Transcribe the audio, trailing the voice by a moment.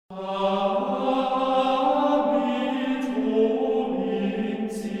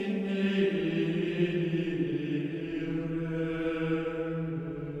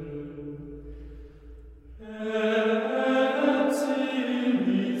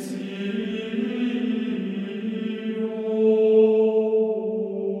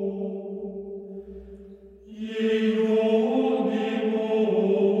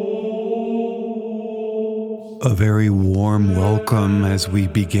A very warm welcome as we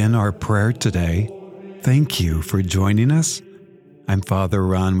begin our prayer today. Thank you for joining us. I'm Father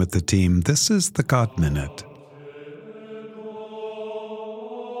Ron with the team. This is the God Minute.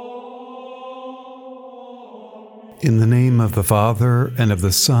 In the name of the Father, and of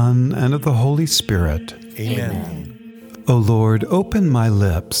the Son, and of the Holy Spirit. Amen. O Lord, open my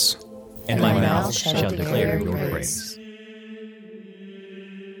lips, And my mouth shall declare your praise.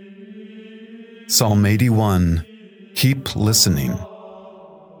 Psalm 81. Keep listening.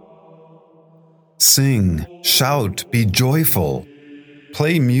 Sing, shout, be joyful.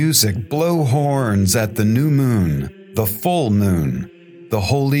 Play music, blow horns at the new moon, the full moon, the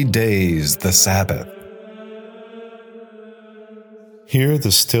holy days, the Sabbath. Hear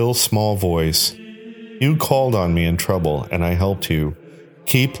the still small voice. You called on me in trouble, and I helped you.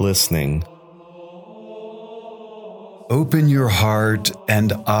 Keep listening. Open your heart,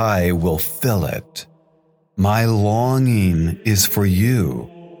 and I will fill it. My longing is for you,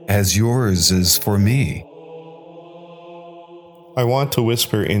 as yours is for me. I want to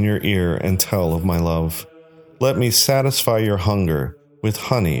whisper in your ear and tell of my love. Let me satisfy your hunger with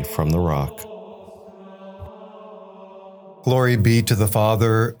honey from the rock. Glory be to the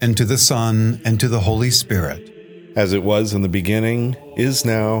Father, and to the Son, and to the Holy Spirit. As it was in the beginning, is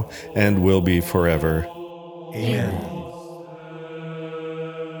now, and will be forever. Amen.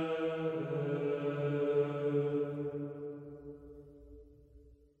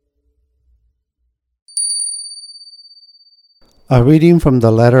 A reading from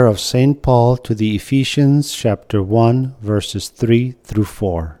the letter of St. Paul to the Ephesians, chapter 1, verses 3 through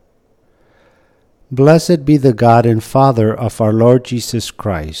 4. Blessed be the God and Father of our Lord Jesus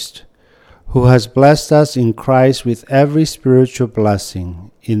Christ, who has blessed us in Christ with every spiritual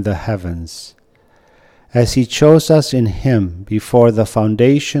blessing in the heavens, as he chose us in him before the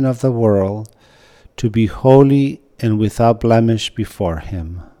foundation of the world to be holy and without blemish before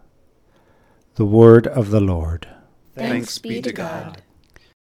him. The word of the Lord. Thanks be to God.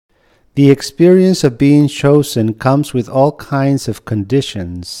 The experience of being chosen comes with all kinds of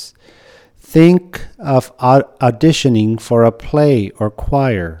conditions. Think of auditioning for a play or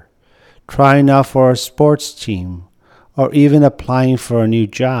choir, trying out for a sports team, or even applying for a new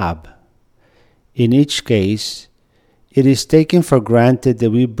job. In each case, it is taken for granted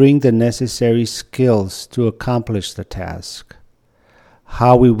that we bring the necessary skills to accomplish the task.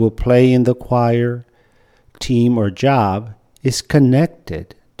 How we will play in the choir, team, or job is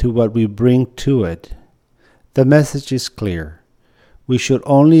connected to what we bring to it. The message is clear. We should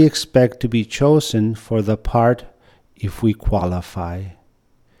only expect to be chosen for the part if we qualify.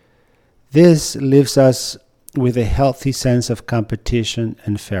 This leaves us with a healthy sense of competition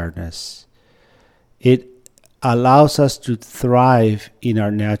and fairness. It allows us to thrive in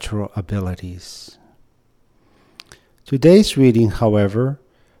our natural abilities. Today's reading, however,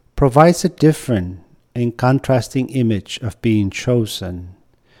 provides a different and contrasting image of being chosen.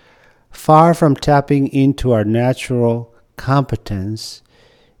 Far from tapping into our natural competence,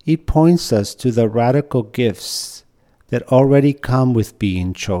 it points us to the radical gifts that already come with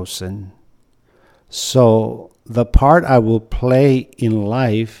being chosen. So, the part I will play in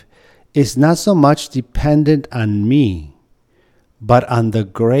life is not so much dependent on me, but on the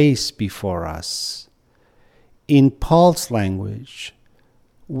grace before us. In Paul's language,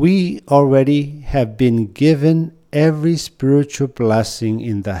 we already have been given every spiritual blessing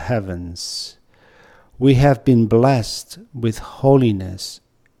in the heavens. We have been blessed with holiness,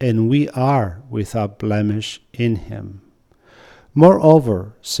 and we are without blemish in him.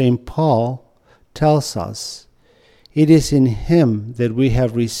 Moreover, St. Paul tells us, it is in him that we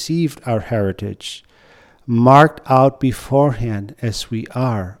have received our heritage, marked out beforehand as we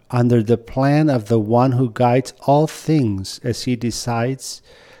are, under the plan of the one who guides all things as he decides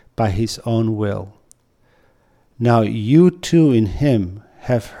by his own will. Now you too in him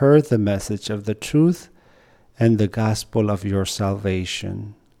have heard the message of the truth and the gospel of your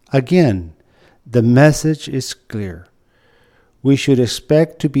salvation. Again, the message is clear. We should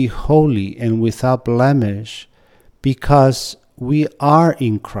expect to be holy and without blemish because we are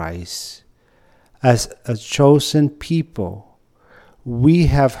in Christ. As a chosen people, we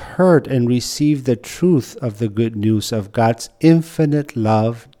have heard and received the truth of the good news of God's infinite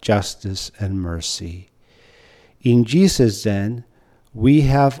love, justice, and mercy. In Jesus, then, we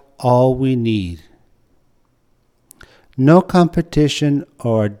have all we need. No competition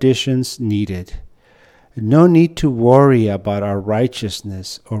or additions needed. No need to worry about our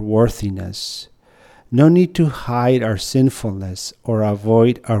righteousness or worthiness. No need to hide our sinfulness or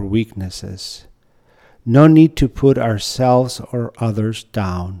avoid our weaknesses. No need to put ourselves or others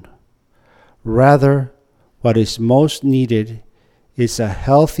down. Rather, what is most needed is a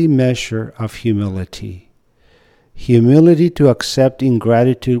healthy measure of humility. Humility to accept in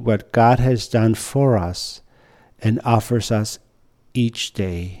gratitude what God has done for us and offers us each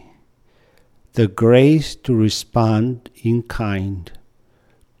day. The grace to respond in kind,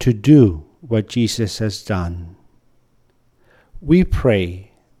 to do what Jesus has done. We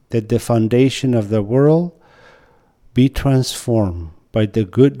pray that the foundation of the world be transformed by the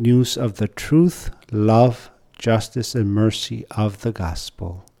good news of the truth, love, justice, and mercy of the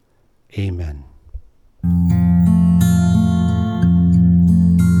gospel. Amen.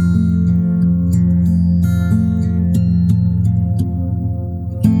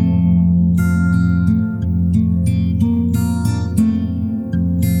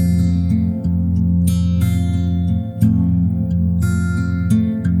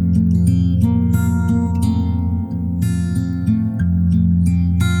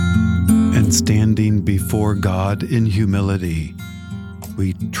 Standing before God in humility,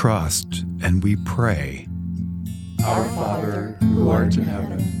 we trust and we pray. Our Father, who art in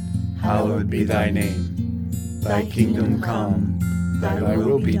heaven, hallowed be thy name. Thy kingdom come, thy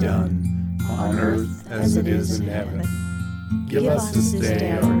will be done, on earth as it is in heaven. Give us this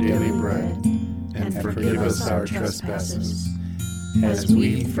day our daily bread, and forgive us our trespasses, as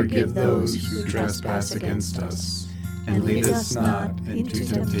we forgive those who trespass against us. And lead us not into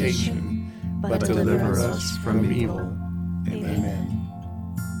temptation, but deliver us from evil. Amen.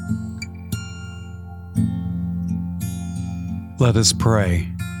 Let us pray.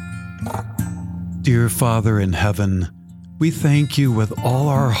 Dear Father in heaven, we thank you with all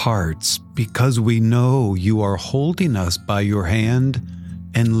our hearts because we know you are holding us by your hand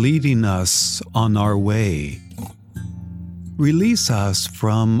and leading us on our way. Release us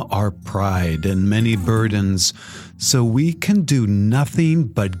from our pride and many burdens so we can do nothing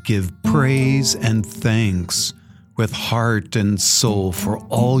but give praise and thanks with heart and soul for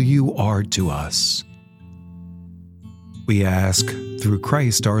all you are to us. We ask through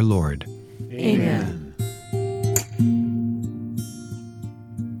Christ our Lord. Amen.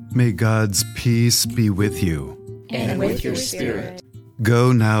 May God's peace be with you. And with your spirit.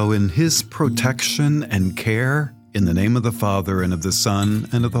 Go now in his protection and care, in the name of the Father, and of the Son,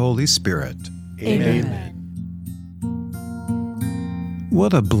 and of the Holy Spirit. Amen.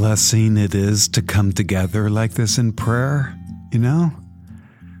 What a blessing it is to come together like this in prayer, you know?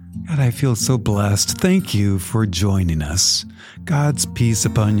 God, I feel so blessed. Thank you for joining us. God's peace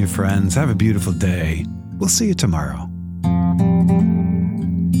upon you, friends. Have a beautiful day. We'll see you tomorrow.